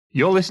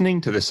You're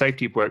listening to the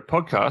Safety of Work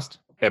podcast,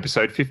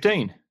 episode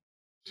 15.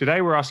 Today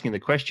we're asking the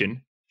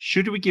question,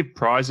 should we give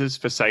prizes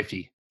for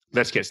safety?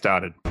 Let's get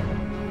started.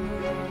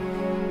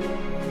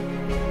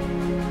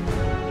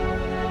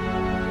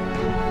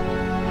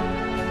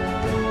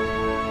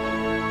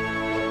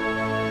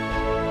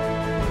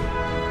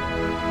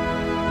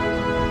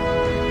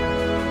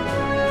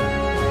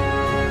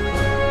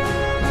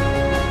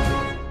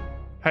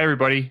 Hey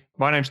everybody,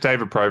 my name's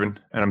David Provan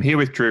and I'm here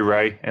with Drew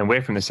Ray and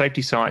we're from the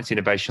Safety Science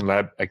Innovation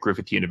Lab at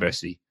Griffith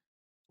University.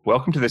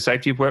 Welcome to the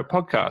Safety of Work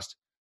podcast.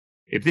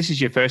 If this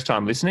is your first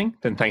time listening,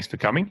 then thanks for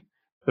coming.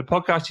 The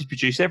podcast is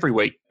produced every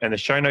week and the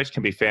show notes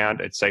can be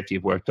found at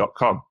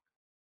safetyofwork.com.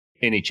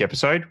 In each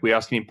episode, we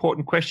ask an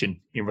important question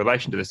in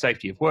relation to the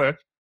safety of work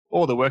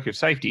or the work of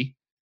safety,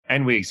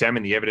 and we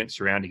examine the evidence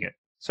surrounding it.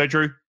 So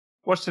Drew,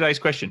 what's today's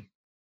question?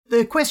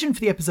 The question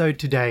for the episode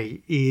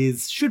today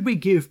is, should we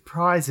give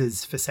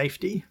prizes for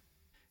safety?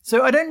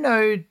 So I don't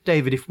know,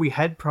 David, if we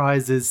had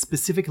prizes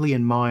specifically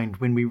in mind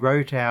when we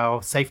wrote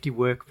our safety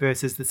work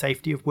versus the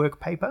safety of work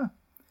paper,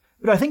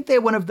 but I think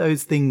they're one of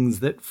those things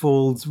that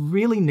falls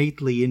really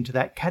neatly into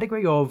that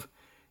category of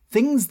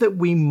things that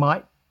we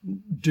might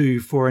do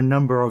for a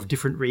number of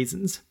different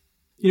reasons.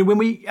 You know,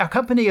 when our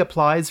company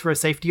applies for a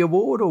safety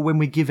award or when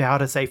we give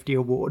out a safety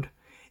award,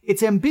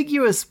 it's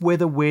ambiguous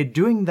whether we're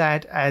doing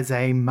that as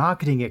a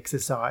marketing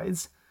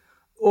exercise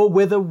or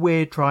whether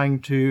we're trying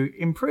to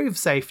improve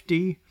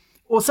safety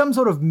or some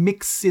sort of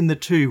mix in the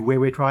two where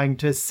we're trying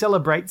to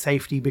celebrate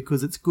safety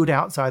because it's good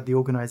outside the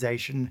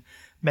organisation,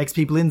 makes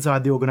people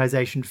inside the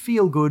organisation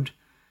feel good,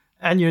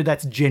 and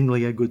that's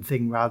generally a good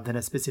thing rather than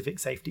a specific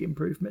safety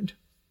improvement.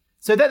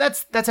 So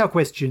that's our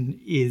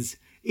question is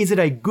it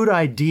a good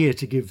idea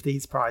to give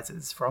these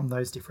prizes from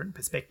those different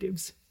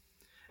perspectives?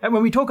 And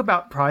when we talk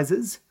about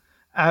prizes,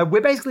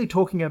 we're basically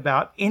talking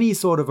about any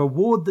sort of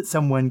award that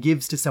someone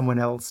gives to someone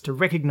else to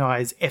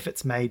recognise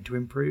efforts made to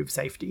improve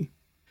safety.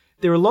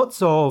 There are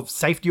lots of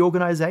safety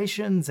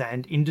organisations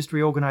and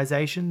industry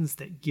organisations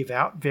that give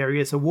out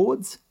various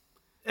awards.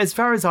 As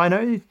far as I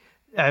know,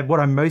 what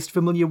I'm most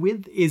familiar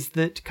with is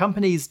that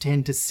companies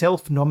tend to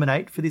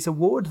self-nominate for this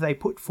award. They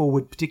put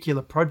forward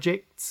particular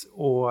projects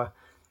or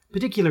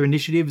particular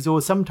initiatives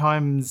or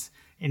sometimes,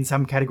 in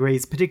some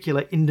categories,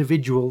 particular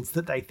individuals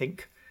that they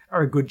think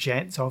are a good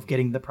chance of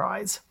getting the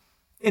prize.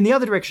 In the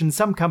other direction,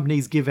 some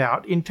companies give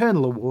out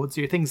internal awards,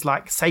 things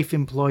like Safe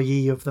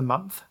Employee of the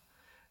Month,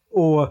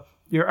 or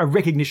a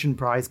recognition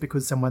prize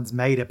because someone's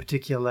made a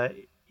particular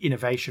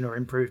innovation or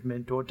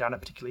improvement or done a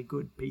particularly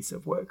good piece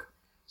of work.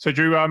 So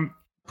Drew,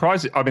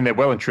 prizes, they're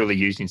well and truly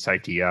used in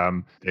safety.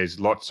 There's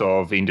lots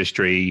of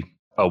industry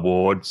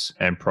awards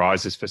and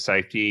prizes for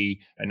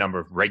safety. A number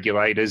of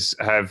regulators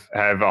have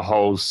a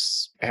whole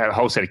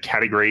set of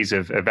categories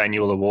of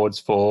annual awards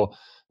for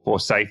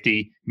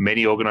safety.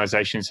 Many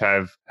organisations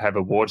have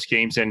award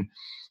schemes, and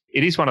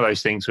it is one of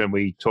those things when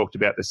we talked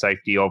about the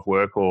safety of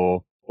work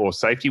or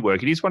safety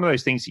work, it is one of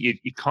those things that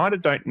you kind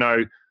of don't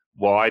know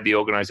why the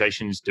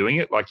organisation's doing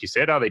it. Like you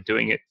said, are they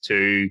doing it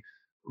to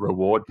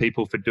reward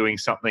people for doing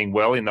something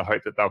well in the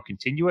hope that they'll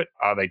continue it?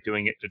 Are they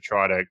doing it to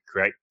try to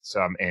create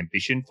some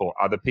ambition for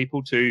other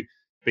people to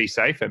be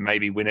safe and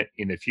maybe win it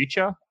in the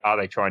future? Are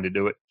they trying to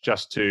do it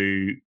just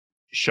to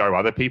show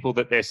other people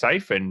that they're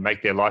safe and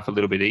make their life a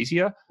little bit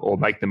easier or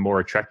make them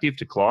more attractive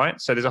to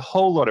clients? So there's a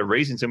whole lot of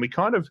reasons, and we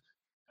kind of,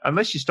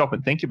 unless you stop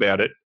and think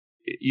about it,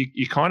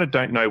 you kind of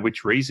don't know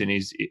which reason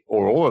is,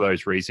 or all of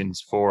those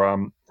reasons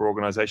for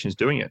organisations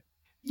doing it.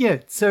 Yeah,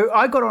 so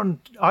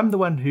I'm the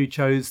one who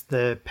chose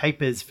the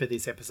papers for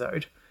this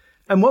episode,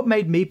 and what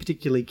made me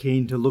particularly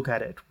keen to look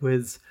at it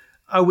was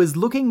I was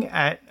looking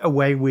at a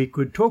way we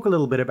could talk a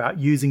little bit about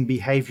using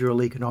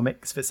behavioural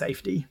economics for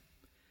safety.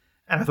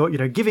 And I thought,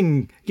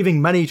 giving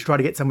money to try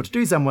to get someone to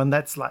do someone,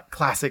 that's like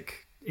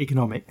classic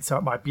economics, so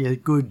it might be a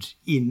good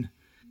in.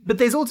 But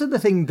there's also the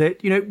thing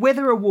that,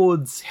 whether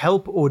awards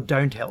help or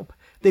don't help,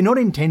 they're not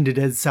intended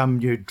as some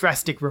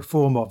drastic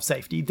reform of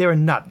safety. They're a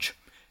nudge.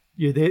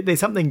 They're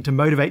something to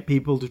motivate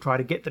people to try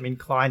to get them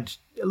inclined,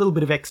 a little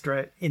bit of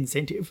extra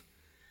incentive.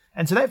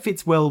 And so that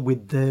fits well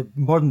with the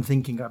modern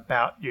thinking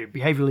about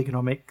behavioural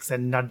economics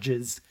and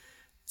nudges,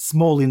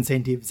 small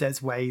incentives as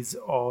ways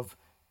of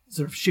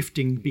sort of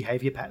shifting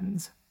behaviour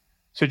patterns.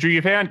 So Drew,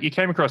 we're going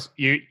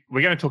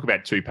to talk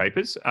about two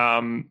papers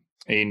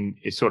in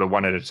sort of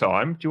one at a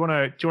time. Do you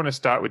want to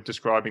start with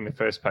describing the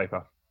first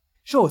paper?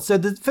 Sure. So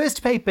the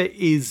first paper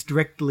is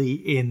directly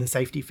in the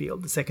safety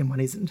field. The second one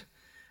isn't.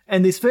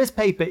 And this first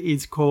paper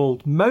is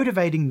called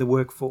Motivating the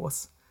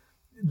Workforce: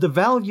 The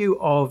Value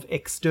of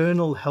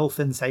External Health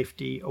and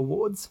Safety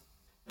Awards.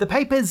 The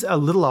paper's a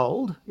little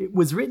old. It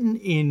was written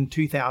in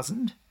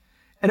 2000,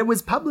 and it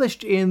was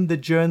published in the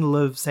Journal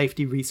of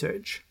Safety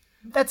Research.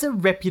 That's a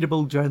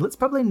reputable journal. It's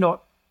probably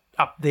not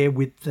up there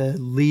with the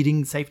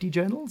leading safety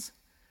journals.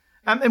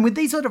 And with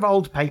these sort of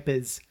old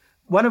papers,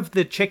 one of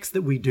the checks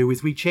that we do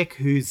is we check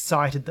who's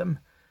cited them,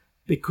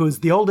 because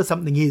the older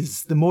something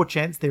is, the more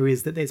chance there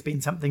is that there's been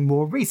something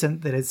more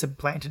recent that has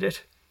supplanted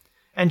it.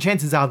 And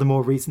chances are the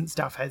more recent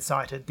stuff has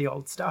cited the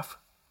old stuff.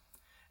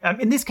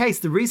 In this case,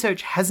 the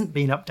research hasn't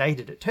been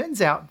updated. It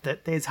turns out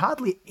that there's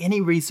hardly any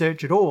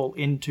research at all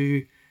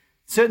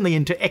certainly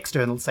into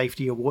external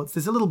safety awards.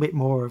 There's a little bit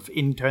more of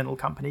internal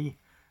company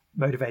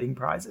motivating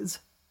prizes.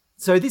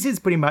 So this is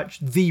pretty much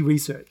the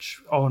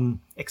research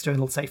on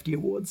external safety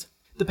awards.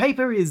 The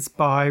paper is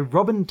by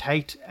Robin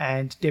Tate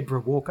and Deborah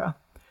Walker.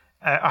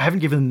 I haven't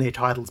given them their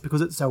titles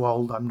because it's so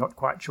old, I'm not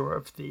quite sure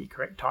of the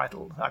correct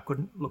title. I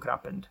couldn't look it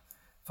up and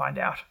find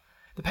out.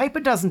 The paper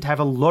doesn't have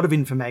a lot of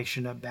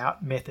information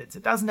about methods.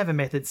 It doesn't have a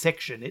method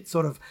section. It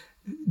sort of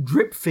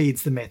drip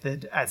feeds the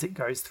method as it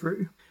goes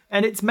through.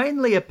 And it's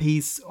mainly a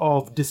piece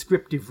of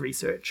descriptive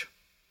research.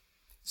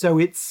 So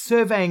it's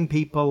surveying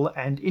people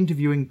and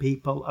interviewing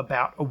people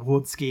about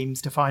award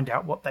schemes to find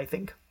out what they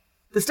think.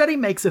 The study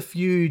makes a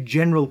few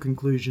general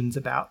conclusions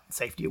about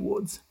safety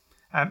awards.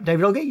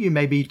 David, I'll get you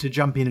maybe to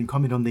jump in and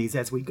comment on these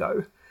as we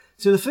go.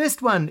 So the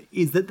first one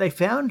is that they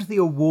found the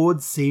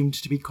awards seemed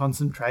to be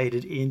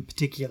concentrated in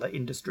particular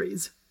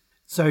industries.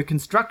 So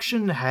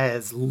construction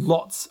has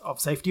lots of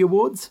safety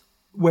awards,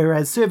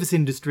 whereas service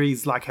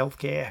industries like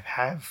healthcare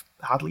have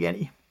hardly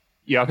any.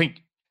 Yeah, I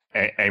think,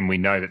 and we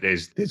know that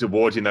there's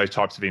awards in those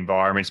types of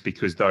environments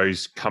because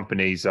those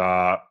companies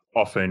are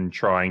often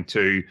trying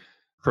to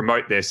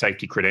promote their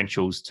safety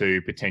credentials to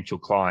potential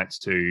clients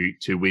to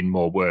win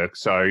more work.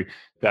 So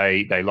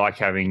they like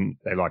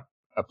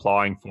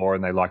applying for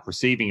and they like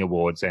receiving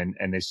awards, and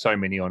there's so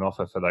many on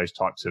offer for those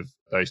types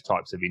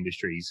of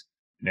industries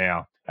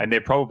now. And they're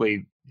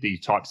probably the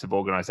types of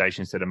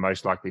organizations that are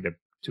most likely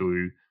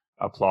to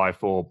apply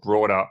for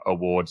broader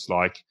awards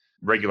like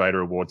regulator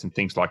awards and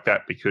things like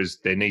that, because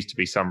there needs to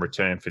be some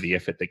return for the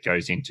effort that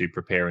goes into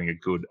preparing a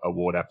good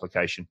award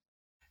application.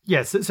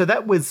 Yes, so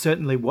that was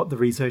certainly what the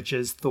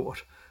researchers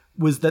thought,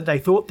 was that they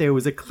thought there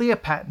was a clear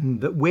pattern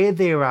that where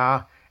there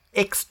are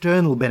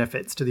external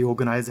benefits to the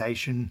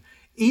organisation,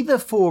 either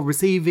for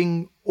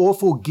receiving or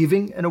for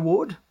giving an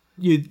award,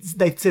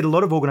 they said a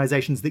lot of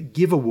organisations that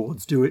give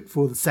awards do it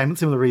for the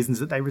similar reasons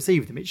that they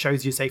receive them. It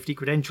shows you safety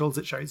credentials,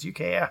 it shows you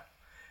care,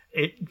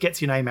 it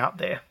gets your name out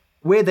there.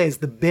 Where there's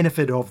the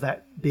benefit of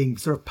that being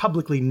sort of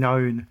publicly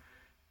known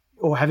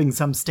or having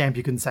some stamp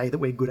you can say that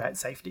we're good at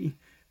safety,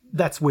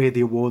 that's where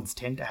the awards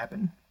tend to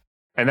happen.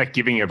 And that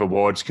giving of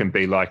awards can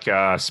be like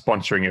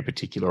sponsoring a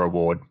particular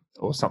award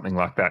or something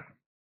like that.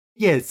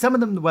 Yeah, some of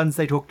them, the ones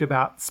they talked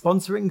about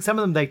sponsoring, some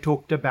of them they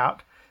talked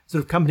about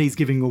sort of companies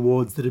giving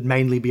awards that would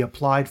mainly be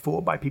applied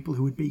for by people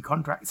who would be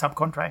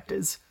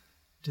subcontractors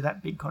to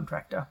that big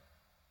contractor.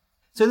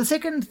 So the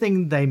second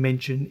thing they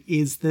mention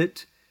is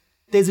that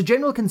there's a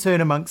general concern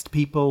amongst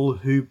people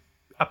who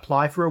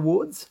apply for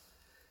awards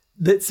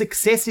that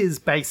success is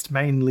based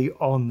mainly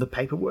on the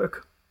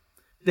paperwork.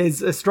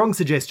 There's a strong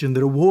suggestion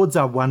that awards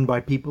are won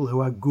by people who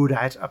are good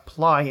at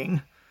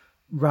applying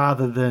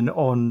rather than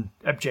on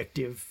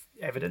objective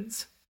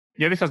evidence.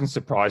 Yeah, this doesn't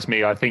surprise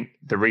me. I think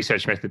the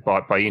research method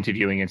by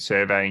interviewing and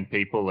surveying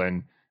people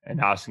and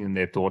asking them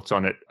their thoughts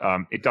on it,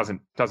 it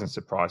doesn't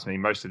surprise me.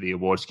 Most of the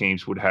award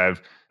schemes would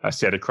have a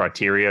set of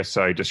criteria.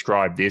 So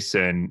describe this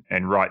and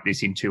write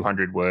this in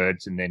 200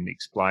 words and then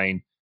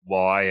explain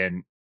why.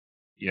 And,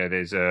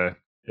 there's a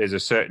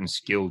certain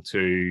skill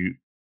to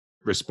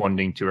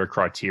responding to a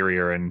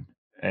criteria.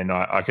 And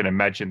I can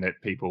imagine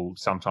that people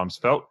sometimes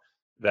felt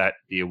that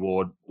the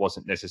award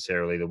wasn't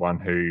necessarily the one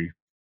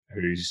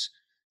whose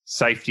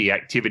safety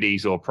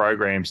activities or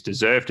programs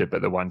deserved it,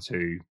 but the ones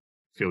who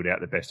filled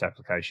out the best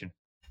application.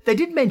 They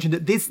did mention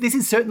that this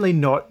is certainly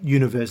not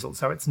universal,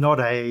 so it's not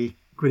a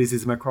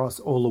criticism across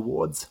all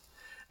awards.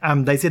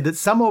 They said that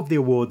some of the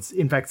awards,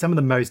 in fact, some of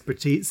the most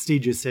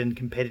prestigious and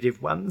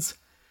competitive ones,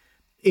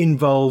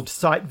 involved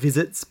site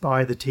visits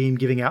by the team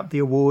giving out the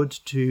award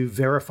to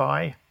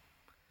verify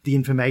the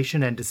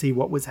information and to see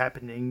what was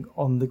happening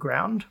on the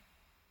ground.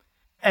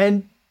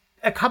 And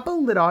a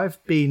couple that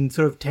I've been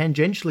sort of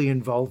tangentially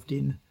involved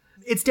in,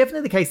 it's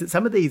definitely the case that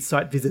some of these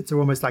site visits are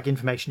almost like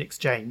information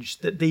exchange,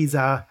 that these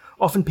are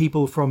often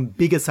people from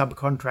bigger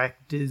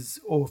subcontractors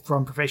or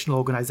from professional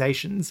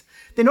organisations.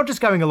 They're not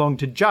just going along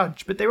to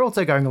judge, but they're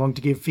also going along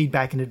to give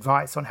feedback and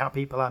advice on how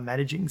people are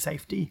managing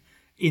safety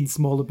in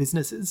smaller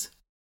businesses.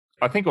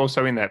 I think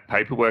also in that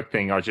paperwork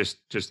thing, I just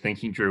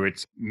thinking, Drew,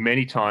 it's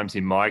many times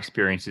in my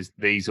experiences,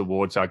 these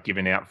awards are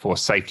given out for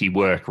safety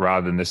work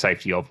rather than the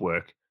safety of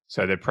work.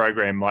 So the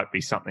program might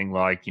be something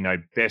like,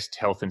 best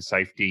health and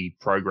safety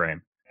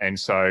program. And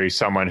so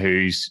someone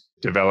who's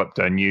developed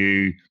a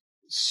new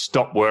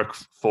stop work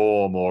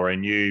form or a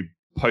new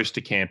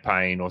poster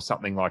campaign or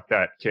something like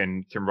that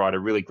can write a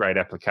really great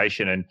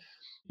application. And,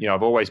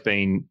 I've always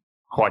been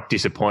quite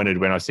disappointed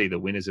when I see the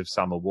winners of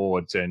some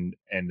awards and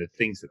the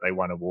things that they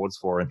won awards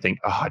for and think,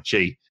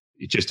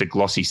 it's just a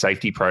glossy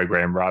safety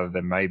program rather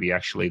than maybe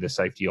actually the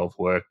safety of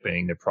work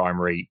being the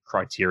primary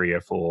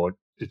criteria for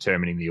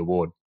determining the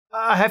award.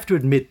 I have to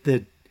admit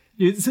that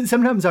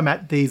sometimes I'm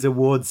at these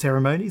award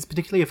ceremonies,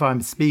 particularly if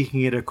I'm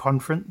speaking at a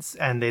conference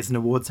and there's an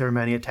award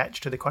ceremony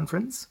attached to the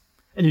conference.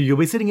 And you'll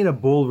be sitting in a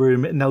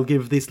ballroom and they'll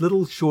give this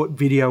little short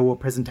video or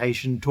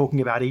presentation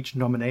talking about each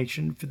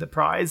nomination for the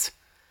prize.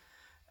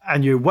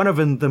 And one of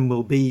them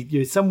will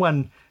be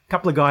someone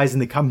couple of guys in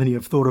the company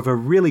have thought of a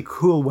really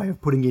cool way of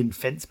putting in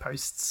fence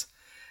posts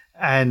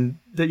and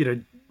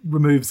that,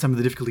 remove some of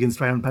the difficulty in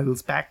straight on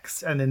people's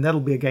backs. And then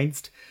that'll be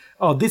against,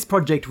 this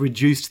project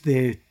reduced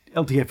their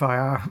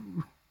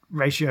LTFIR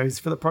ratios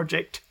for the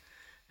project.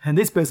 And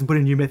this person put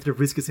in a new method of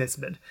risk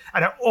assessment.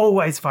 And I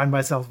always find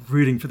myself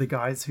rooting for the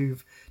guys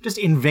who've just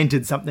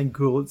invented something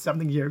cool,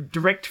 something,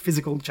 direct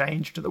physical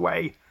change to the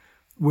way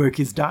work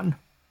is done.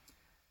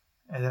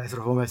 And I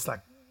sort of almost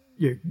like,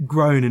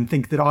 groan and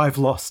think that I've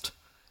lost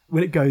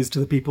when it goes to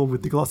the people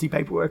with the glossy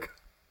paperwork.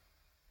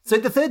 So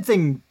the third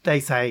thing they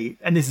say,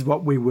 and this is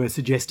what we were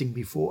suggesting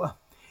before,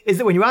 is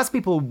that when you ask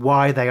people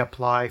why they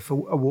apply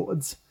for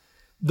awards,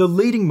 the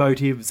leading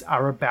motives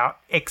are about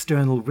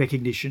external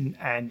recognition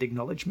and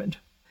acknowledgement.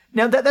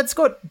 Now, that's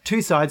got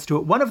two sides to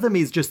it. One of them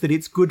is just that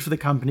it's good for the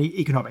company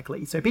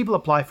economically. So people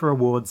apply for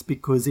awards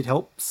because it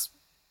helps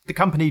the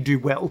company do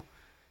well,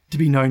 to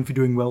be known for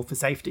doing well for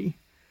safety.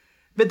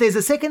 But there's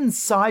a second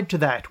side to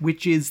that,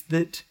 which is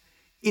that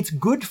it's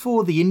good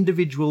for the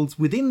individuals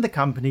within the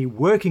company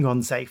working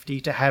on safety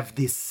to have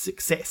this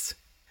success.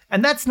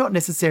 And that's not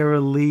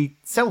necessarily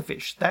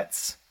selfish.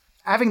 That's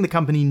having the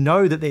company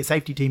know that their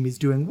safety team is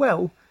doing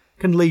well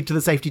can lead to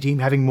the safety team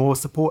having more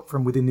support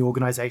from within the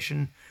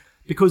organisation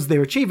because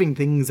they're achieving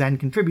things and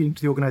contributing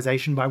to the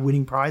organisation by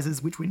winning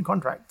prizes which win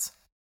contracts.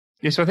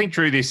 Yes, I think,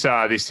 Drew, this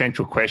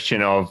central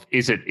question of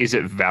is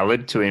it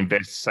valid to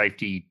invest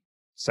safety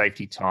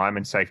time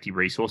and safety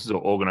resources,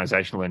 or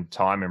organisational and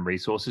time and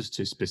resources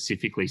to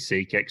specifically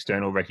seek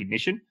external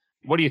recognition?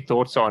 What are your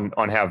thoughts on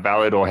how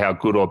valid or how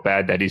good or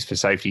bad that is for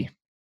safety?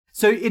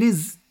 So it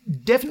is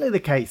definitely the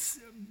case.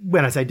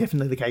 When I say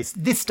definitely the case,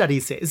 this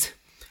study says,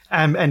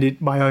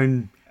 my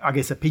own,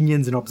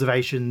 opinions and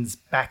observations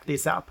back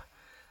this up,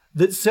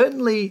 that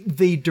certainly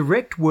the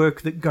direct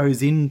work that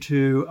goes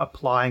into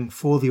applying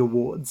for the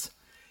awards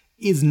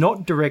is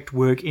not direct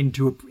work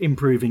into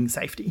improving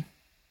safety.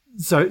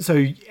 So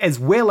as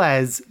well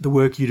as the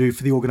work you do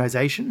for the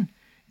organisation,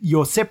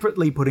 you're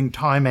separately putting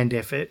time and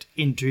effort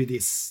into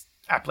this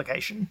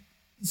application.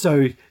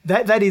 So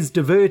that is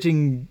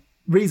diverting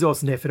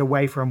resource and effort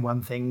away from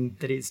one thing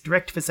that is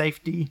direct for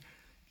safety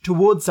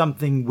towards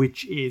something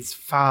which is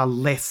far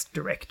less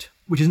direct,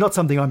 which is not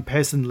something I'm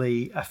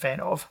personally a fan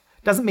of.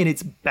 Doesn't mean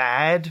it's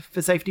bad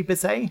for safety per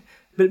se,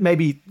 but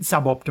maybe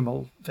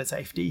suboptimal for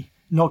safety,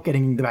 not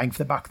getting the bang for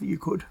the buck that you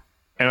could.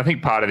 And I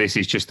think part of this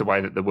is just the way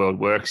that the world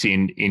works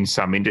in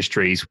some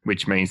industries,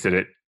 which means that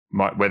it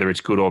might, whether it's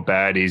good or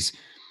bad, is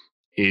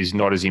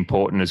not as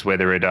important as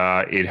whether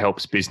it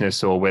helps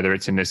business or whether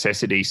it's a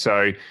necessity.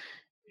 So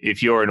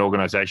if you're an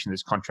organisation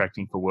that's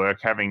contracting for work,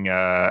 having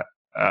a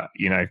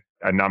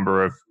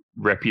number of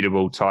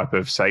reputable type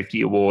of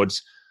safety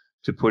awards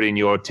to put in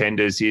your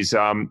tenders is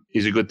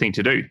a good thing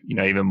to do.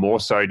 Even more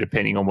so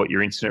depending on what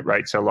your incident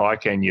rates are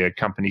like and your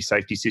company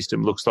safety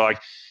system looks like.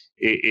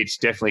 It's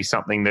definitely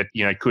something that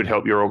could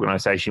help your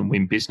organisation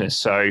win business.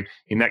 So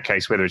in that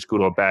case, whether it's good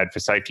or bad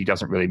for safety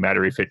doesn't really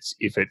matter. If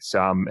it's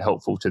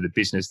helpful to the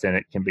business, then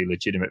it can be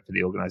legitimate for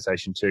the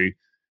organisation to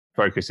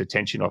focus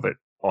attention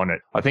on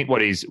it. I think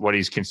what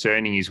is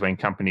concerning is when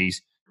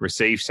companies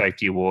receive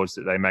safety awards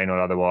that they may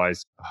not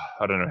otherwise,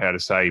 I don't know how to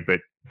say,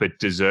 but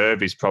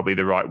deserve is probably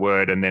the right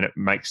word. And then it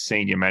makes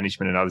senior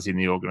management and others in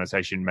the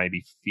organisation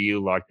maybe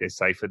feel like they're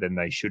safer than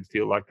they should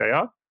feel like they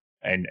are.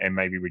 And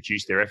maybe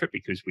reduce their effort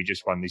because we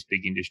just won this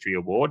big industry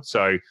award.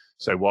 So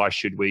why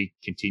should we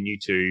continue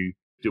to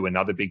do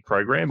another big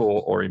program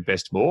or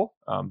invest more?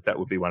 That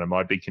would be one of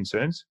my big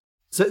concerns.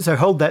 So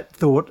hold that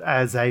thought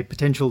as a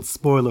potential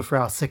spoiler for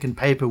our second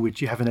paper,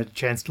 which you haven't had a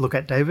chance to look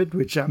at, David,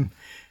 which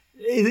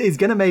is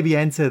going to maybe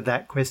answer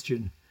that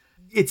question.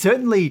 It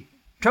certainly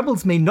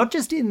troubles me, not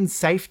just in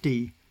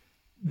safety,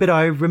 but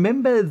I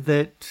remember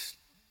that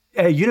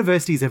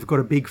universities have got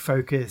a big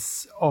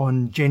focus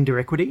on gender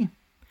equity.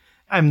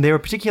 There are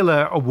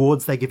particular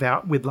awards they give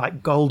out with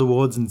like gold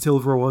awards and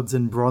silver awards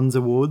and bronze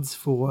awards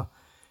for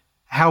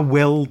how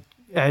well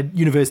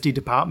university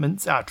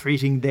departments are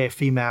treating their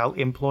female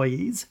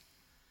employees.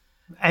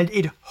 And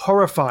it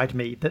horrified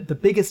me that the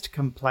biggest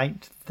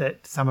complaint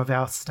that some of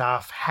our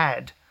staff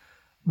had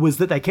was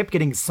that they kept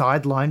getting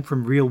sidelined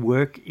from real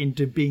work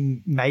into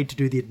being made to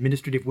do the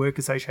administrative work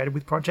associated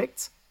with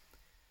projects.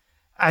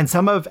 And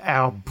some of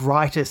our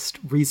brightest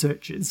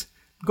researchers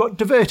got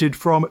diverted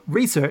from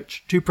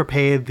research to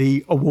prepare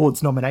the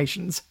awards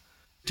nominations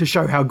to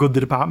show how good the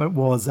department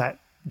was at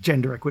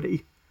gender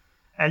equity.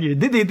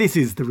 And this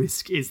is the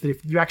risk, is that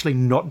if you're actually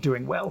not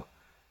doing well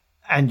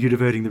and you're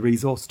diverting the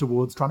resource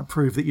towards trying to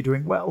prove that you're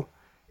doing well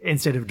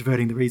instead of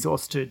diverting the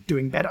resource to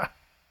doing better.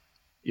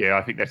 Yeah,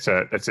 I think that's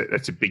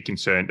a big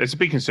concern. It's a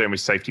big concern with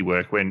safety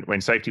work when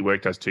safety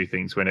work does two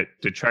things: when it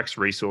detracts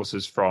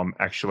resources from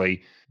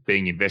actually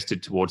being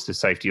invested towards the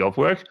safety of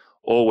work,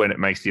 or when it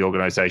makes the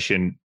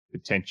organisation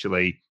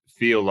potentially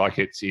feel like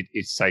it's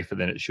safer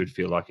than it should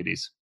feel like it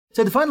is.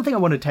 So the final thing I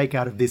want to take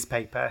out of this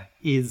paper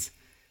is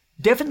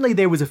definitely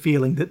there was a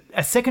feeling that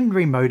a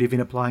secondary motive in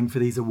applying for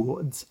these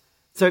awards,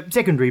 so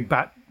secondary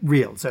but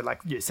real, so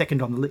like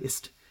second on the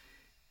list,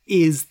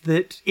 is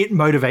that it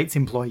motivates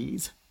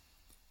employees.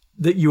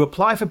 that you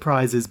apply for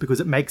prizes because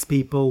it makes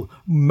people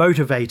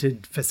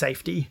motivated for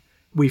safety.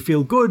 We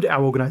feel good,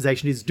 our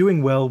organisation is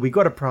doing well, we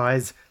got a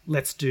prize,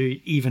 let's do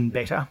even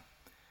better.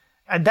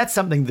 And that's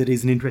something that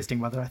is an interesting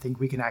one that I think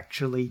we can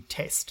actually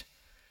test.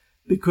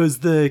 Because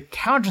the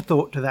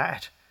counter-thought to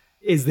that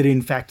is that,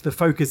 in fact, the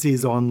focus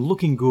is on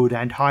looking good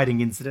and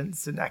hiding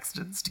incidents and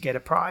accidents to get a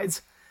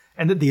prize,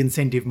 and that the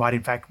incentive might,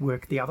 in fact,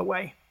 work the other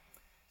way.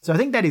 So I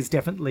think that is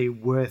definitely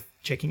worth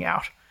checking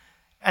out.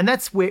 And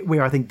that's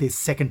where I think this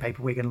second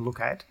paper we're going to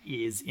look at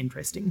is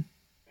interesting.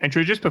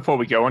 Andrew, just before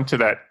we go on to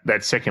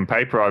that second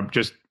paper, I'm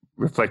just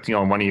reflecting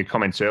on one of your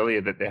comments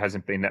earlier that there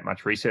hasn't been that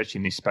much research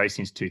in this space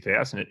since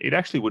 2000. It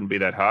actually wouldn't be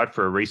that hard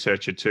for a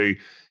researcher to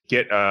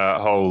get a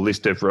whole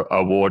list of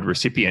award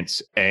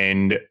recipients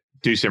and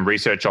do some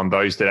research on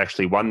those that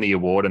actually won the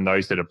award and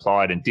those that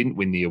applied and didn't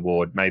win the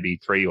award, maybe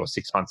 3 or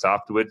 6 months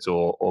afterwards,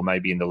 or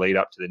maybe in the lead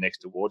up to the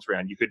next awards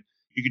round. You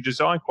could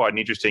design quite an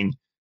interesting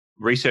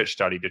research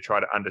study to try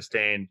to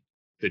understand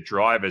the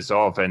drivers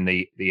of and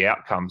the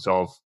outcomes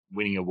of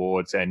winning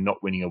awards and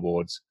not winning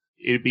awards.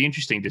 It'd be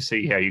interesting to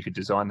see how you could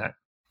design that.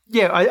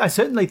 Yeah, I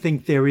certainly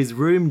think there is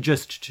room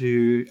just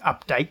to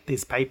update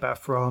this paper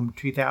from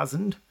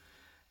 2000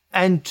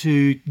 and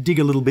to dig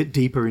a little bit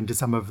deeper into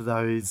some of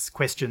those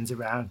questions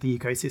around the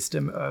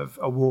ecosystem of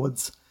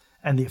awards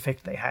and the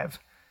effect they have.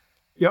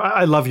 Yeah,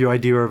 I love your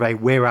idea of a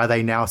where are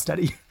they now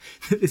study.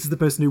 This is the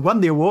person who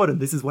won the award and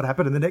this is what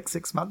happened in the next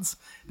 6 months.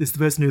 This is the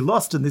person who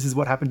lost and this is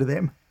what happened to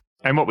them.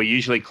 And what we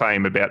usually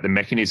claim about the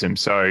mechanism.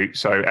 So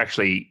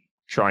actually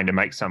trying to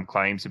make some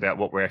claims about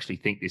what we actually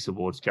think this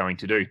award's going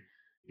to do.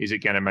 Is it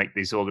going to make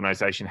this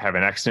organisation have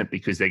an accident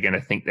because they're going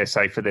to think they're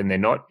safer than they're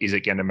not? Is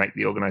it going to make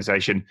the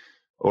organisation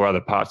or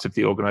other parts of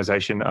the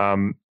organisation,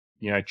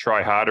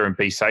 try harder and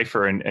be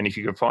safer? And if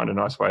you could find a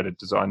nice way to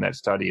design that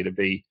study, it'd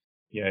be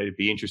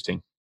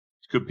interesting.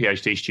 It's a good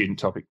PhD student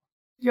topic.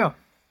 Yeah.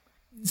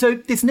 So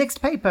this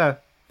next paper,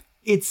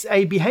 it's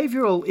a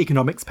behavioural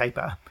economics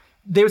paper.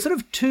 There are sort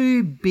of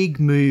 2 big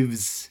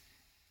moves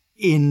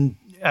in,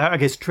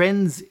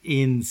 trends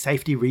in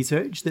safety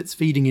research that's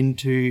feeding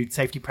into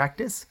safety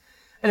practice.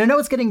 And I know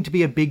it's getting to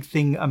be a big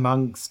thing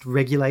amongst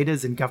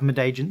regulators and government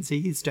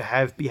agencies to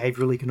have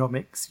behavioural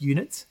economics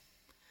units.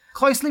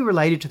 Closely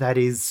related to that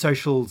is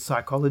social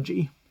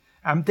psychology.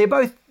 They're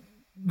both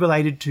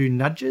related to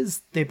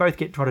nudges. They both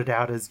get trotted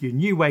out as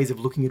new ways of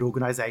looking at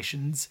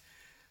organisations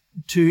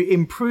to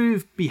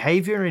improve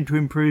behaviour and to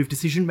improve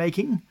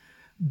decision-making,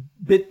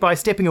 but by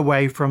stepping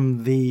away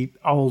from the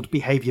old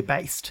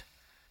behaviour-based.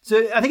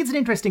 So I think it's an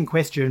interesting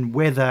question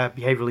whether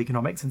behavioural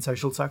economics and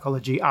social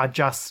psychology are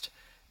just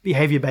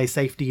behaviour-based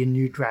safety in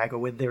new drag or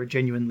whether they're a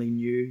genuinely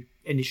new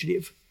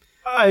initiative.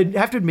 I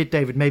have to admit,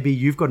 David, maybe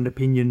you've got an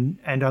opinion,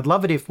 and I'd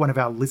love it if one of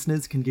our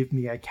listeners can give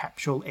me a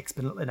capsule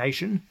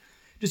explanation.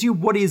 Just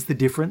what is the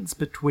difference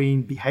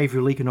between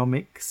behavioural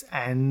economics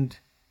and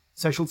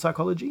social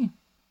psychology?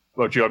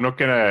 Well, Joe,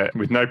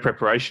 with no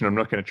preparation, I'm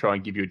not going to try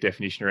and give you a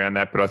definition around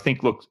that. But I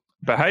think, look,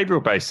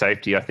 behavioural-based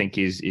safety, I think,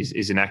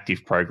 is an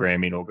active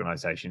program in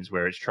organisations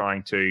where it's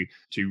trying to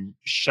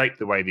shape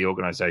the way the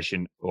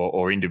organisation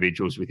or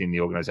individuals within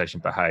the organisation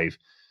behave.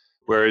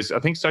 Whereas I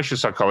think social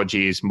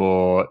psychology is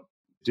more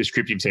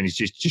descriptive and is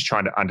just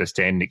trying to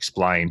understand and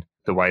explain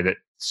the way that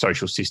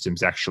social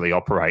systems actually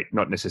operate,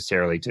 not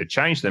necessarily to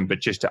change them, but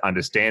just to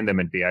understand them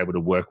and be able to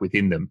work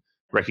within them,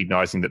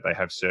 recognising that they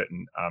have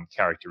certain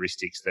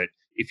characteristics that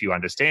if you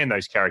understand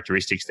those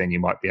characteristics, then you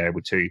might be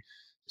able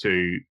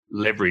to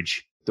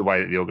leverage the way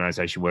that the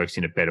organisation works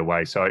in a better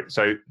way. So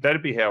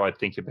that'd be how I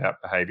think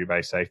about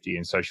behaviour-based safety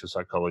and social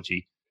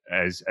psychology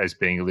as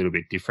being a little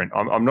bit different.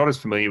 I'm not as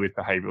familiar with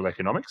behavioural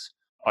economics.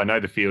 I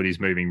know the field is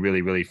moving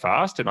really, really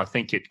fast, and I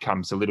think it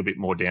comes a little bit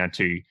more down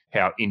to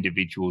how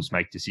individuals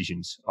make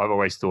decisions. I've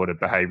always thought of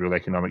behavioural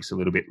economics a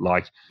little bit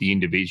like the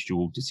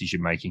individual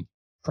decision-making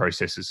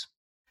processes.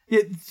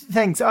 Yeah,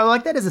 thanks. I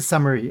like that as a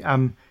summary.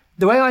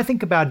 The way I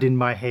think about it in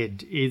my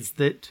head is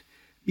that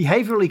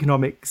behavioural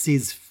economics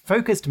is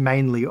focused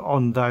mainly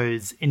on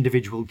those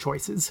individual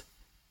choices.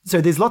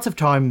 So there's lots of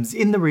times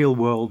in the real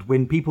world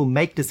when people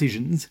make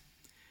decisions,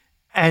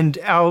 and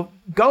our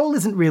goal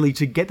isn't really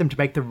to get them to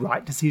make the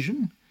right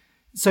decision,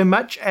 so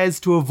much as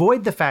to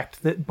avoid the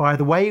fact that by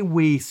the way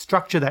we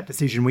structure that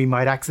decision, we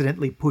might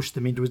accidentally push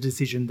them into a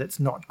decision that's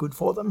not good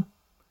for them.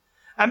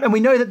 And we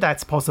know that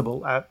that's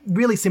possible. A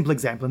really simple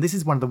example, and this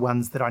is one of the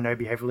ones that I know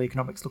behavioural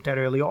economics looked at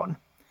early on,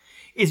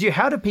 is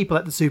how do people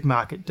at the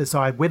supermarket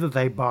decide whether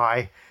they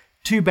buy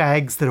 2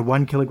 bags that are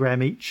 1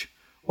 kilogram each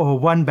or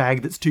 1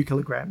 bag that's 2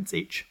 kilograms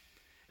each?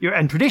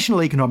 And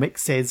traditional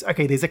economics says,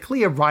 okay, there's a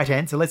clear right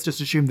answer. Let's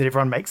just assume that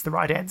everyone makes the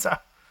right answer.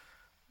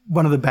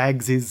 One of the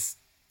bags is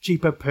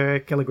cheaper per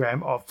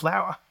kilogram of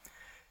flour.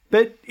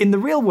 But in the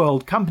real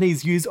world,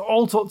 companies use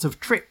all sorts of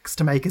tricks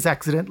to make us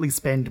accidentally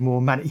spend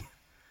more money.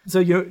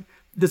 So,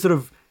 the sort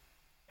of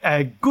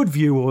good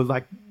view or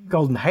like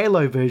golden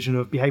halo version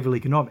of behavioural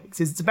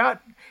economics is it's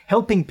about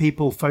helping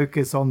people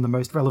focus on the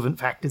most relevant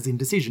factors in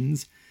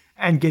decisions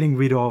and getting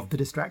rid of the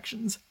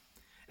distractions.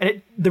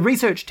 And the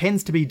research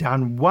tends to be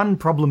done one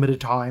problem at a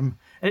time,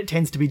 and it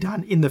tends to be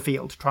done in the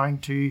field, trying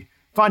to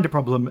find a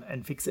problem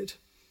and fix it.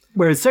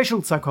 Whereas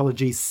social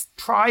psychology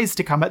tries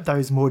to come at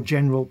those more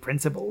general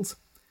principles.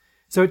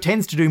 So it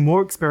tends to do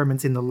more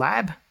experiments in the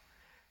lab,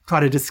 try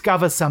to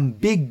discover some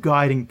big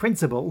guiding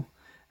principle,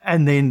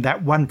 and then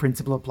that one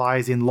principle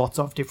applies in lots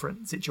of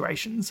different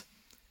situations.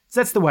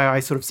 So that's the way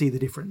I sort of see the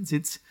difference.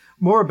 It's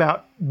more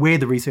about where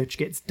the research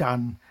gets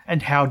done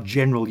and how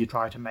general you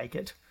try to make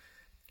it.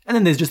 And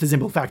then there's just the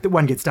simple fact that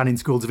one gets done in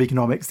schools of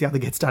economics, the other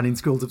gets done in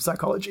schools of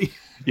psychology.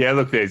 Yeah,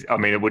 look, it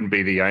wouldn't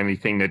be the only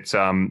thing that's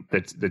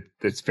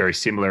very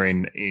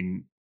similar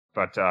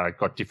but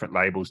got different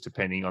labels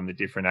depending on the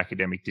different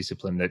academic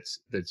discipline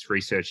that's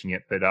researching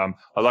it. But I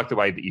like the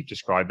way that you've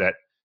described that,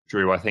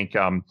 Drew. I think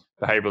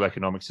behavioral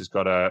economics has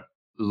got a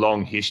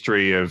long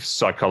history of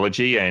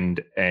psychology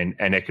and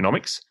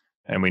economics,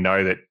 and we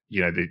know that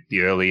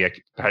the early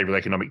behavioral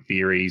economic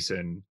theories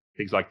and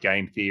things like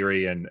game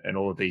theory and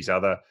all of these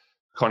other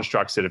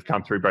constructs that have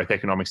come through both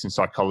economics and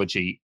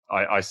psychology,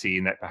 I see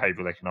in that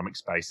behavioral economic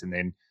space. And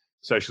then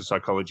social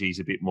psychology is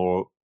a bit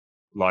more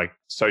like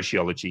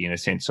sociology in a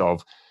sense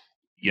of,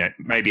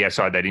 maybe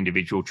outside that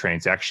individual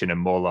transaction and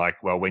more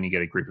like, well, when you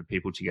get a group of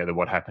people together,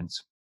 what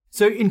happens?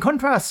 So in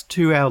contrast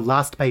to our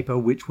last paper,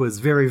 which was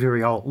very,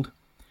 very old,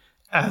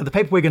 the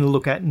paper we're going to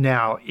look at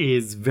now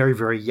is very,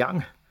 very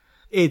young.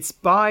 It's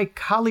by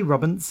Carly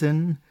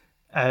Robinson,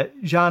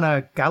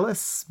 Jana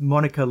Gallus,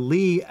 Monica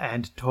Lee,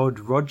 and Todd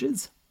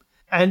Rogers.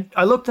 And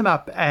I looked them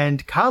up,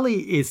 and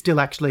Carly is still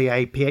actually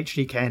a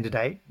PhD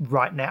candidate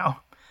right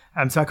now.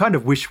 So I kind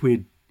of wish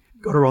we'd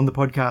got her on the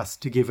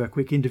podcast to give a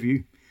quick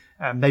interview.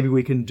 Maybe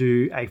we can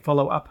do a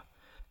follow-up.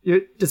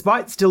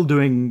 Despite still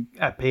doing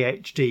a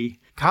PhD,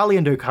 Carly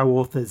and her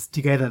co-authors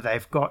together,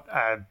 they've got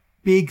a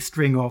big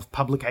string of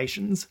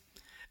publications.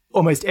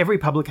 Almost every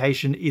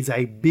publication is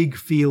a big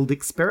field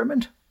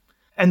experiment.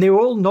 And they're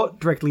all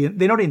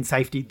they're not in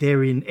safety,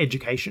 they're in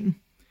education.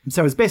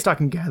 So as best I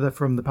can gather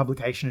from the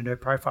publication in her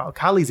profile,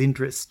 Carly's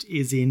interest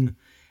is in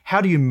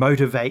how do you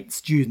motivate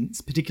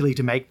students, particularly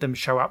to make them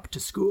show up to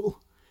school.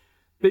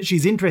 But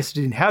she's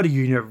interested in how do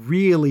you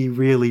really,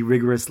 really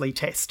rigorously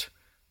test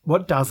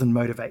what doesn't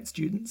motivate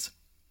students.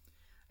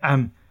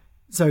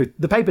 So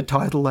the paper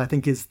title, I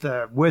think, is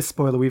the worst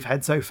spoiler we've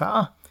had so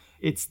far.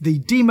 It's the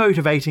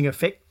demotivating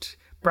effect,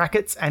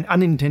 brackets, and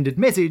unintended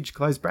message,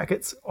 close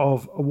brackets,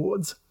 of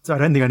awards. So I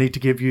don't think I need to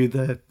give you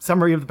the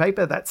summary of the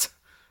paper.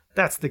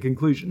 That's the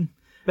conclusion.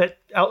 But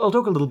I'll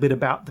talk a little bit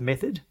about the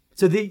method.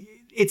 So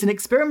it's an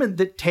experiment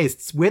that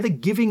tests whether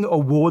giving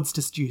awards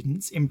to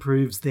students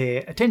improves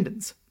their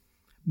attendance.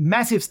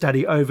 Massive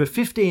study, over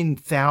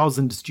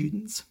 15,000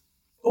 students.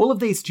 All of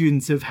these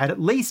students have had at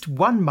least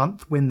 1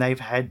 month when they've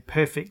had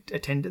perfect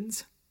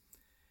attendance.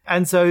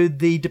 And so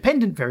the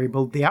dependent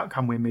variable, the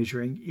outcome we're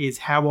measuring, is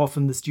how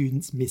often the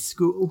students miss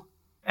school.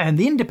 And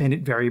the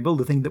independent variable,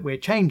 the thing that we're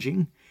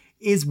changing,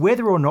 is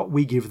whether or not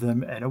we give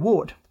them an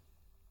award.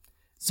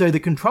 So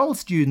the control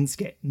students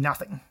get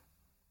nothing.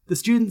 The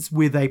students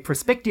with a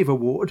prospective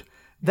award,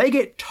 they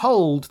get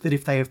told that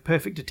if they have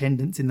perfect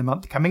attendance in the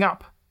month coming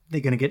up,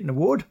 they're going to get an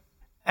award.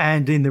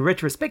 And in the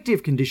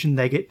retrospective condition,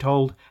 they get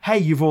told, hey,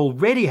 you've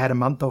already had a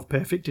month of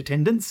perfect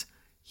attendance,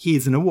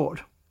 here's an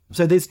award.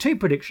 So there's two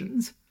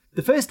predictions.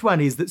 The first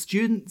one is that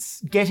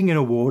students getting an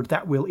award,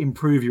 that will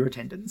improve your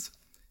attendance.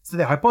 So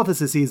the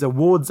hypothesis is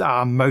awards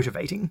are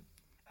motivating.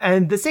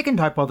 And the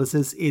second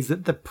hypothesis is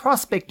that the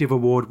prospective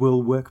award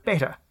will work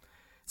better.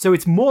 So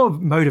it's more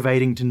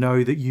motivating to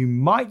know that you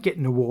might get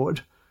an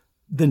award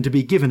than to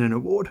be given an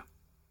award.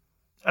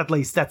 At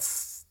least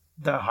that's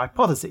the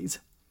hypothesis.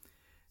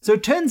 So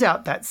it turns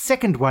out that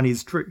second one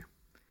is true.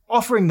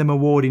 Offering them an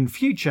award in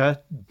future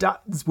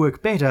does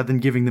work better than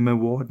giving them an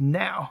award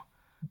now.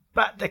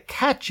 But the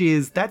catch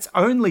is that's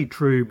only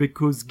true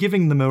because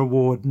giving them an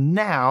award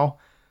now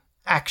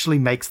actually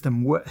makes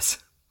them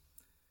worse.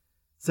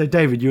 So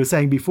David, you were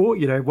saying before,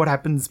 what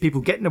happens? People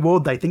get an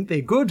award, they think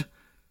they're good,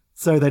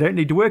 so they don't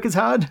need to work as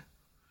hard.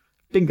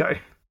 Bingo.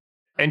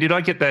 And did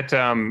I get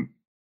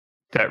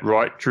that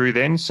right, Drew,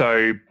 then?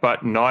 So,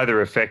 but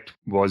neither effect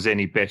was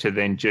any better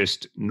than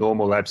just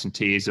normal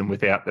absenteeism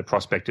without the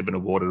prospect of an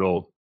award at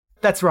all?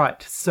 That's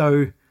right.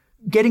 So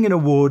getting an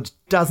award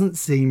doesn't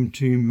seem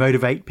to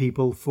motivate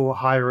people for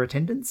higher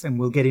attendance, and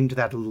we'll get into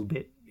that a little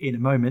bit in a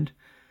moment.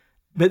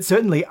 But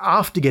certainly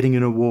after getting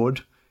an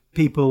award,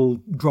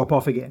 people drop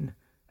off again.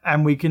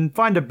 And we can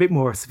find a bit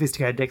more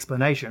sophisticated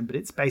explanation, but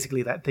it's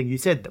basically that thing you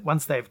said, that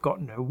once they've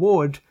gotten an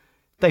award,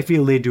 they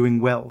feel they're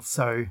doing well.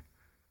 So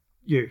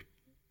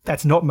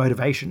that's not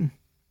motivation.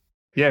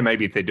 Yeah,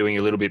 maybe if they're doing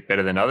a little bit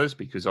better than others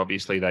because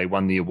obviously they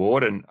won the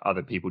award and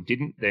other people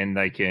didn't, then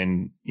they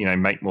can,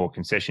 make more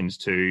concessions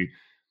to,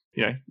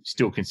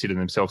 still consider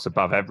themselves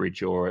above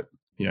average or,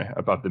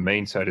 above the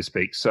mean, so to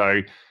speak.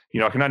 So,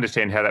 I can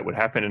understand how that would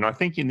happen. And I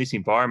think in this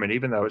environment,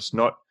 even though it's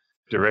not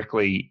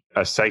directly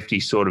a safety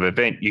sort of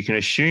event, you can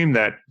assume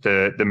that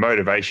the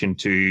motivation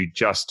to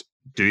just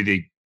do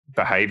the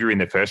behavior in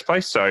the first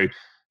place, so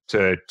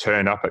to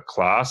turn up at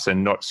class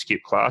and not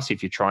skip class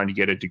if you're trying to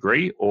get a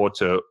degree, or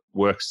to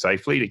work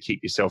safely to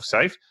keep yourself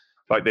safe.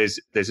 Like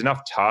there's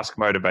enough task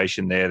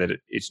motivation there that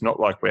it's not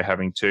like we're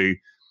having to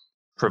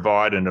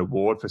provide an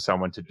award for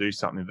someone to do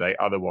something that they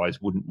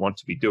otherwise wouldn't want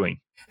to be doing.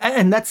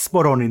 And that's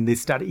spot on in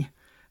this study.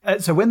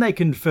 So when they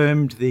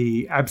confirmed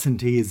the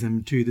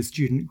absenteeism to the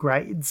student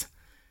grades,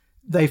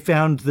 they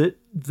found that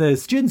the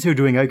students who are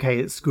doing okay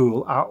at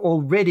school are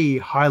already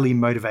highly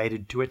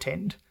motivated to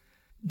attend.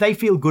 They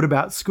feel good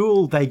about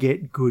school, they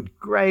get good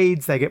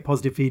grades, they get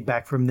positive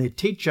feedback from their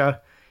teacher.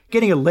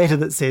 Getting a letter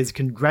that says,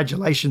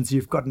 "Congratulations,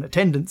 you've got an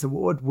attendance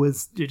award,"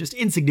 was just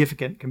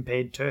insignificant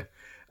compared to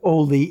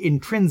all the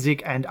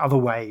intrinsic and other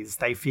ways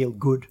they feel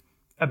good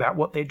about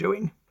what they're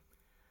doing.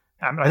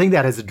 I think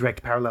that has a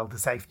direct parallel to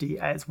safety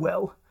as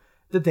well,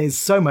 that there's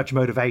so much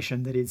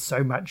motivation that is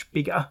so much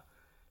bigger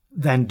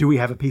than do we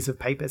have a piece of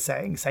paper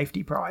saying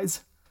safety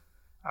prize.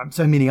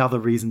 So many other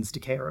reasons to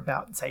care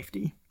about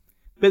safety.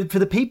 But for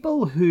the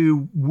people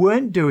who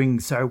weren't doing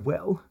so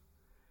well,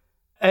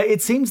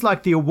 it seems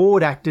like the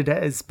award acted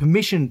as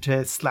permission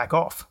to slack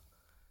off.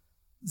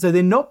 So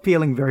they're not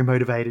feeling very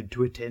motivated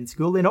to attend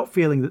school, they're not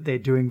feeling that they're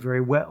doing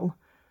very well,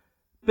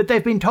 but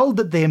they've been told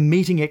that they're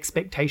meeting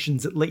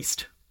expectations at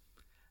least.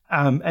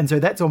 And so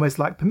that's almost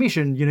like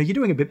permission. You're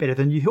doing a bit better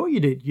than you thought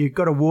you did. You've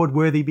got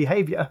award-worthy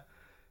behaviour.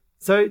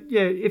 So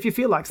yeah, if you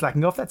feel like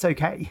slacking off, that's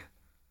okay.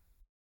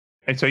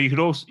 And so you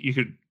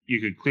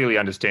could clearly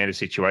understand a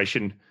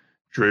situation,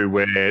 Drew,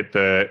 where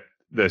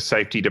the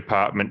safety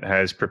department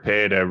has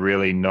prepared a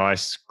really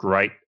nice,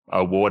 great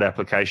award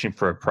application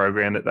for a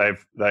program that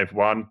they've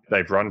run,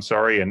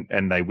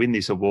 and they win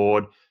this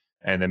award,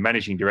 and the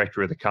managing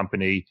director of the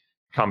company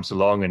comes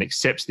along and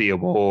accepts the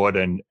award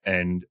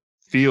and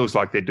feels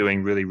like they're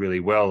doing really, really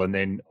well, and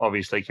then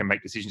obviously can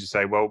make decisions to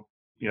say, well,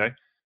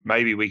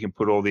 maybe we can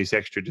put all this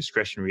extra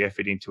discretionary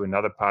effort into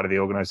another part of the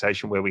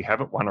organization where we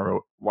haven't won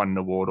an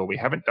award, or we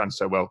haven't done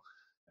so well.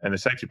 And the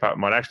safety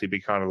department might actually be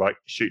kind of like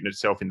shooting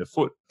itself in the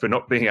foot for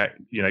not being,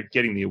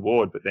 getting the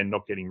award, but then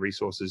not getting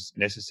resources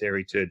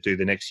necessary to do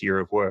the next year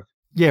of work.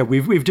 Yeah,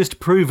 we've just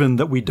proven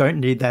that we don't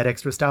need that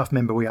extra staff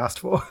member we asked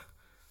for.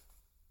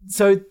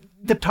 So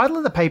the title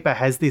of the paper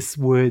has this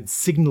word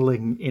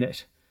signalling in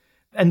it.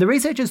 And the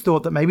researchers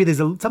thought that maybe there's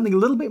something a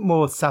little bit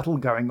more subtle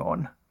going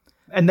on.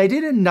 And they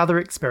did another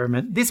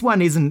experiment. This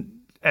one isn't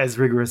as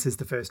rigorous as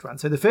the first one.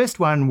 So the first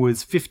one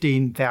was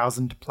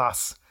 15,000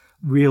 plus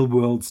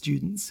real-world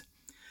students.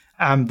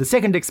 The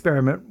second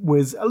experiment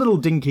was a little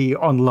dinky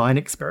online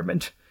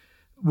experiment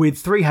with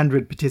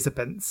 300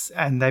 participants,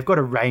 and they've got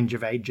a range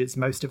of ages.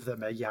 Most of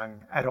them are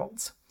young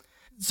adults.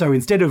 So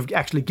instead of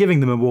actually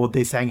giving them an award,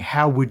 they're saying,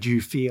 how would you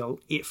feel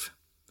if?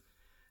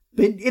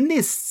 But in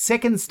this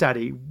second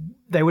study,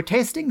 they were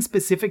testing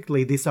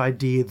specifically this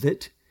idea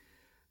that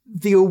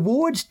the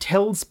award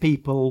tells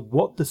people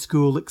what the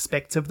school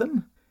expects of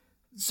them.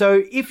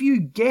 So if you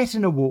get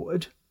an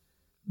award,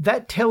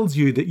 that tells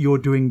you that you're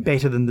doing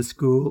better than the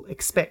school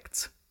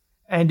expects.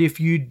 And if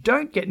you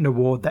don't get an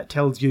award, that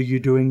tells you you're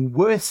doing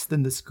worse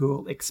than the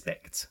school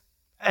expects.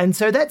 And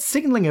so that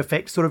signalling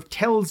effect sort of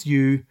tells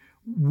you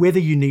whether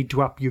you need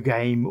to up your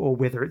game or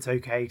whether it's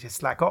okay to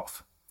slack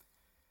off.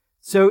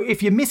 So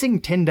if you're missing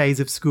 10 days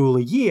of school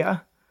a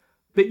year,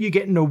 but you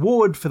get an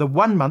award for the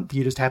 1 month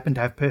you just happen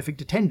to have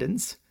perfect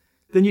attendance,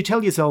 then you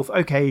tell yourself,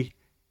 okay,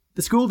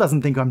 the school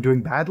doesn't think I'm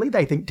doing badly,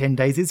 they think 10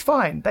 days is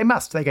fine,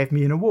 they gave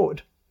me an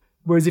award.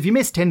 Whereas if you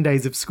miss 10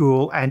 days of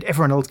school and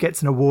everyone else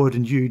gets an award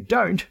and you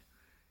don't,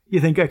 you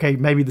think, okay,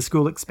 maybe the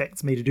school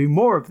expects me to do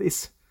more of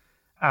this.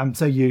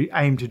 So you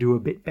aim to do a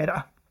bit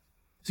better.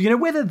 So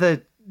whether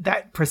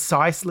that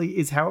precisely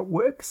is how it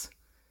works,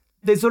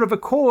 there's sort of a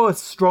core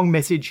strong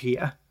message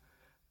here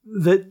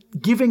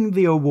that giving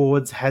the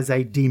awards has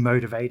a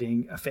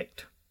demotivating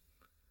effect.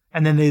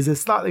 And then there's a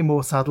slightly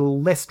more subtle,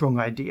 less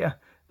strong idea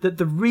that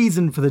the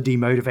reason for the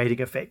demotivating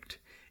effect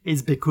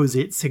is because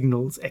it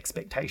signals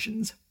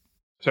expectations.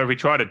 So if we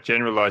try to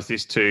generalize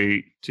this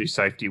to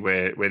safety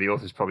where the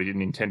authors probably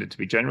didn't intend it to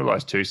be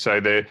generalized to,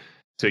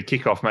 to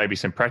kick off maybe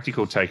some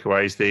practical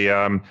takeaways,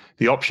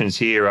 the options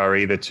here are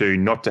either to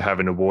not to have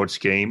an award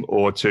scheme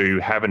or to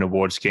have an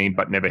award scheme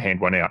but never hand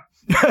one out.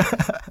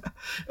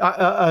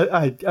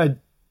 I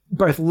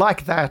both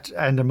like that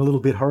and I'm a little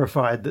bit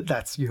horrified that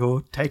that's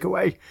your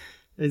takeaway,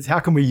 is how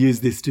can we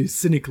use this to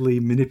cynically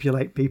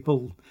manipulate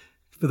people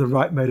for the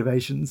right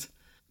motivations?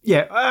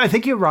 Yeah, I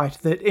think you're right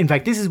that, in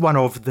fact, this is one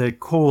of the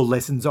core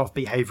lessons of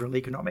behavioural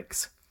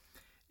economics,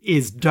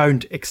 is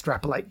don't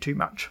extrapolate too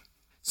much.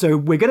 So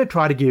we're going to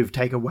try to give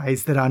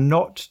takeaways that are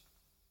not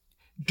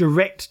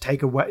direct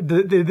takeaway.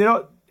 They're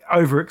not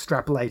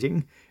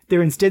over-extrapolating.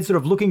 They're instead sort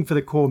of looking for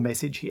the core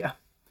message here.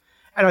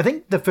 And I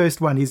think the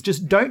first one is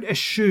just don't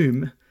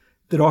assume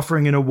that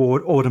offering an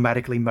award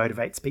automatically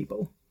motivates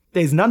people.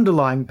 There's an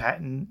underlying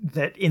pattern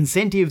that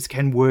incentives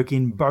can work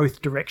in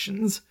both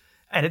directions,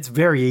 and it's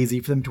very easy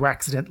for them to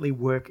accidentally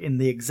work in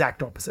the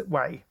exact opposite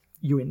way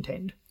you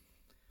intend.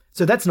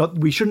 So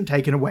we shouldn't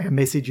take away a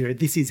message,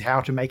 this is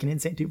how to make an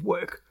incentive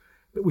work.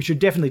 But we should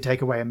definitely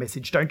take away a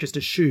message. Don't just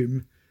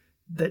assume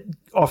that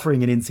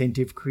offering an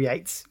incentive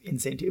creates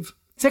incentive.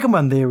 Second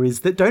one there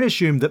is that don't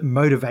assume that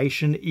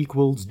motivation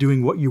equals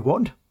doing what you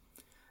want.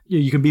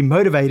 You can be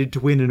motivated to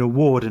win an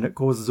award and it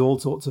causes all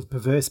sorts of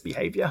perverse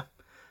behaviour.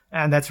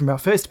 And that's from our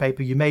first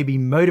paper. You may be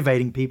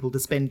motivating people to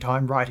spend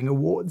time writing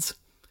awards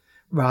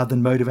rather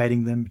than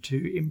motivating them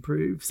to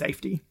improve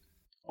safety.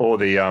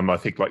 Or I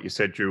think like you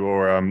said, Drew,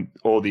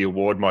 or the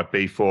award might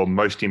be for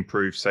most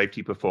improved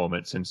safety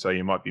performance. And so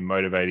you might be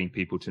motivating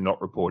people to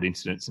not report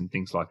incidents and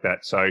things like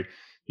that. So,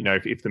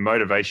 if the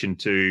motivation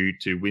to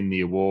win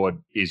the award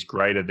is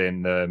greater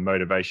than the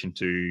motivation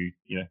to,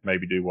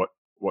 maybe do what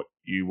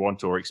you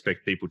want or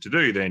expect people to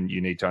do, then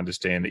you need to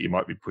understand that you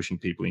might be pushing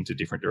people into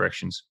different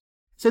directions.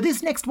 So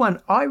this next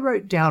one I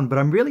wrote down, but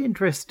I'm really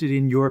interested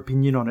in your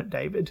opinion on it,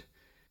 David,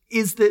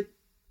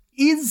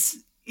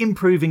 is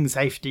improving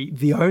safety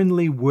the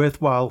only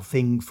worthwhile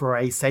thing for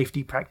a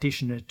safety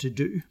practitioner to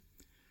do?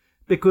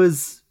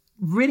 Because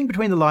reading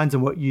between the lines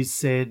on what you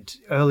said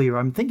earlier,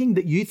 I'm thinking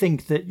that you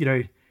think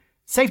that,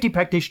 safety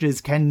practitioners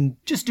can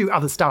just do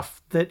other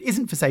stuff that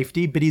isn't for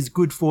safety but is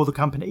good for the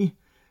company.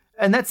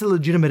 And that's a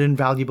legitimate and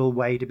valuable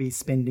way to be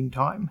spending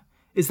time.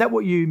 Is that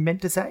what you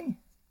meant to say?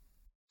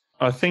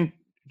 I think,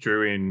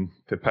 Drew, in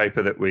the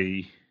paper that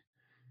we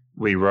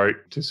wrote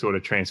to sort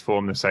of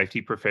transform the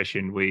safety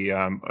profession,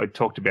 I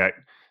talked about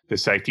the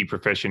safety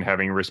profession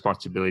having a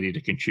responsibility to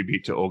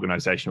contribute to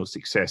organizational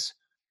success.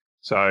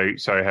 So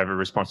have a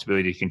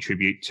responsibility to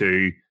contribute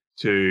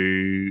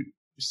to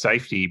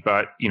safety,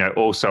 but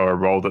also a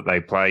role that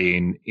they play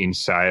in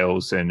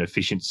sales and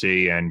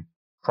efficiency and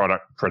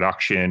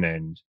production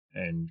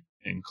and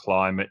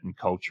climate and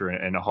culture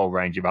and a whole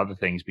range of other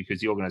things, because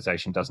the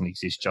organization doesn't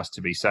exist just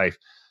to be safe.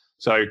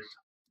 So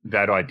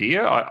that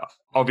idea,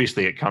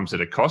 obviously it comes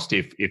at a cost.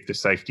 If the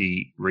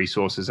safety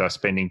resources are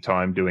spending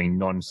time doing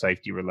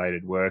non-safety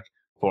related work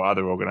for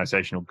other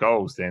organizational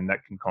goals, then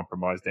that can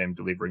compromise them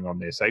delivering on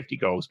their safety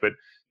goals. But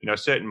a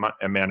certain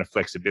amount of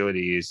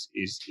flexibility is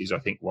I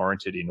think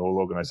warranted in all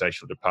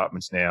organizational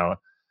departments now.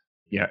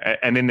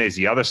 And then there's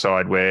the other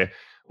side where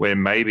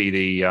maybe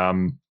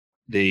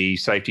the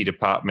safety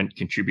department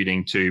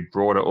contributing to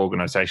broader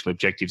organizational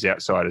objectives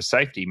outside of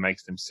safety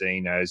makes them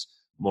seen as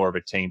more of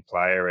a team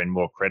player and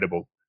more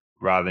credible,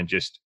 rather than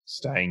just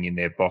staying in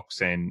their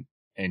box and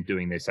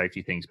doing their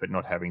safety things, but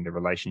not having the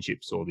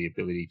relationships or the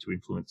ability to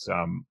influence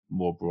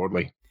more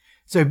broadly.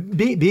 So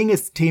being a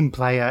team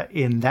player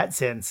in that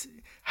sense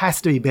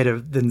has to be better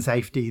than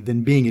safety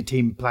than being a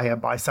team player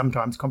by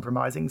sometimes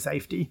compromising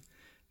safety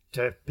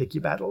to pick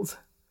your battles.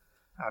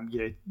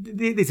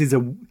 This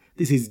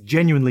is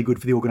genuinely good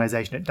for the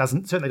organisation. It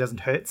certainly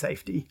doesn't hurt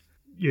safety.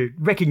 You're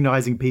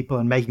recognising people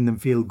and making them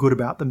feel good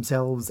about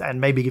themselves and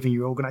maybe giving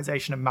your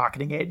organisation a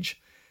marketing edge.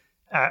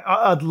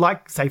 I'd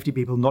like safety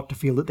people not to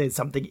feel that there's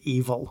something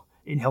evil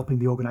in helping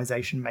the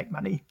organisation make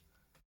money.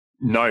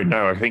 No,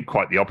 I think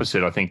quite the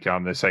opposite. I think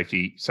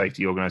the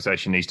safety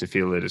organisation needs to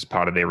feel that it's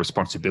part of their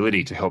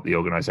responsibility to help the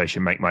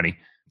organisation make money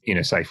in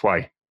a safe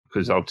way,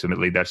 because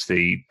ultimately they're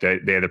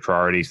the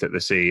priorities that the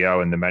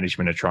CEO and the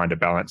management are trying to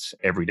balance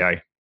every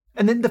day.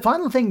 And then the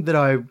final thing that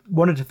I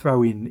wanted to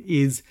throw in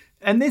is,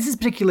 and this is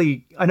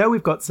particularly, I know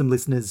we've got some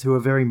listeners who are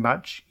very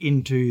much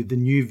into the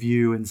New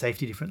View and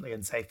Safety Differently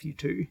and Safety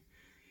 2,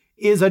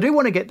 is I do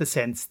want to get the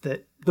sense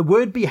that the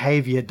word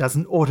behaviour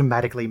doesn't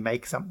automatically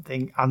make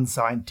something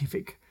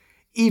unscientific,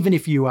 even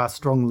if you are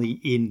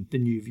strongly in the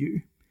New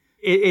View.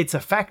 It's a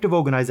fact of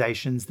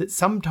organisations that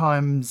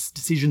sometimes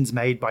decisions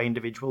made by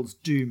individuals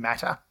do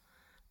matter,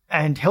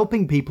 and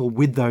helping people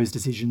with those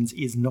decisions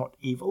is not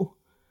evil.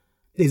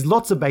 There's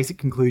lots of basic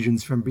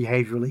conclusions from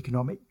behavioural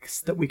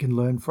economics that we can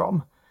learn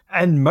from,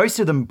 and most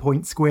of them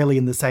point squarely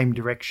in the same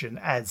direction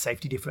as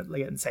Safety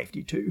Differently and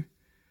Safety 2.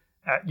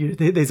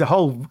 There's a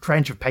whole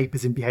tranche of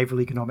papers in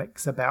behavioural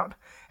economics about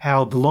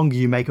how the longer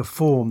you make a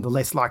form, the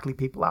less likely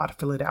people are to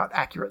fill it out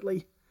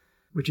accurately,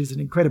 which is an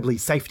incredibly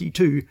Safety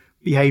 2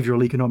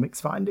 behavioural economics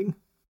finding.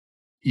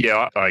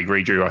 Yeah, I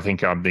agree, Drew. I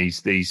think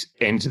these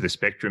ends of the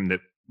spectrum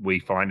that we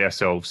find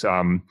ourselves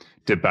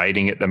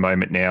debating at the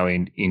moment now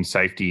in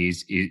safety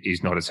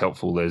is not as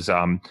helpful as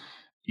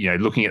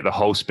looking at the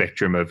whole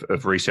spectrum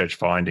of research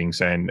findings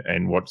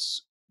and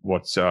what's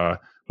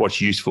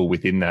useful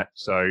within that.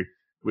 So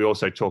we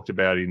also talked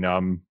about in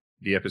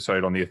the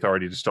episode on the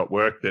authority to stop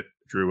work that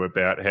Drew,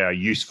 about how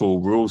useful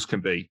rules can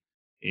be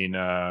in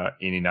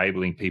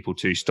enabling people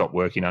to stop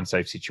work in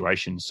unsafe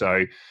situations.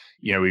 So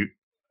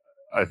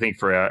I think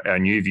for our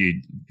New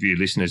View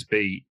listeners,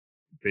 be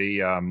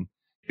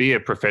a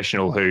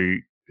professional who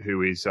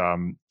is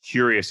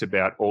curious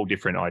about all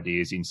different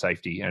ideas in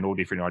safety and all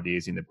different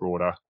ideas in the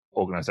broader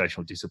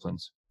organisational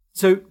disciplines.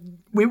 So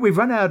we've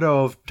run out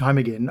of time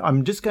again.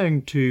 I'm just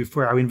going to,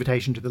 for our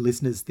invitation to the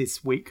listeners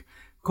this week,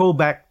 call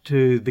back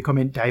to the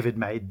comment David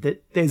made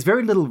that there's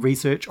very little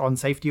research on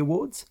safety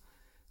awards.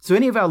 So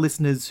any of our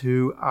listeners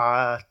who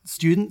are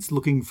students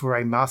looking for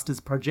a master's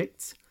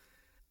project,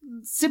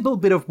 simple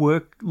bit of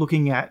work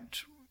looking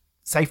at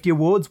safety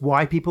awards,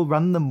 why people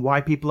run them,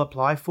 why people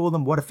apply for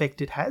them, what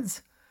effect it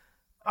has,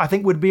 I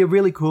think would be a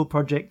really cool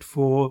project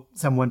for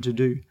someone to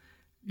do.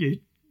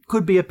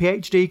 Could be a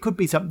PhD, could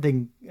be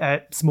something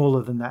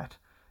smaller than that.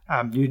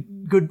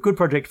 Good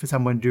project for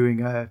someone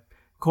doing a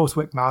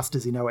coursework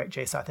masters in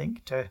OHS, I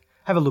think, to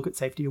have a look at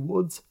safety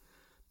awards.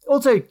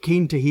 Also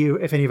keen to hear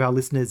if any of our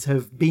listeners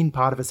have been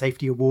part of a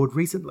safety award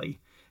recently.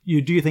 Do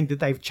you think that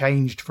they've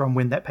changed from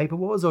when that paper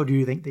was, or do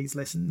you think these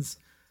lessons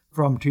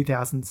from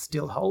 2000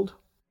 still hold?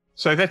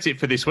 So that's it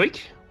for this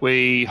week.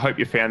 We hope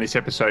you found this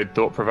episode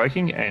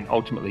thought-provoking and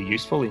ultimately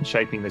useful in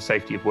shaping the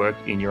safety of work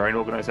in your own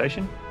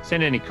organisation.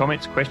 Send any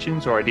comments,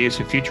 questions or ideas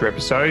for future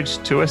episodes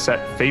to us at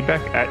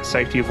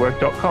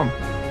feedback@safetyofwork.com.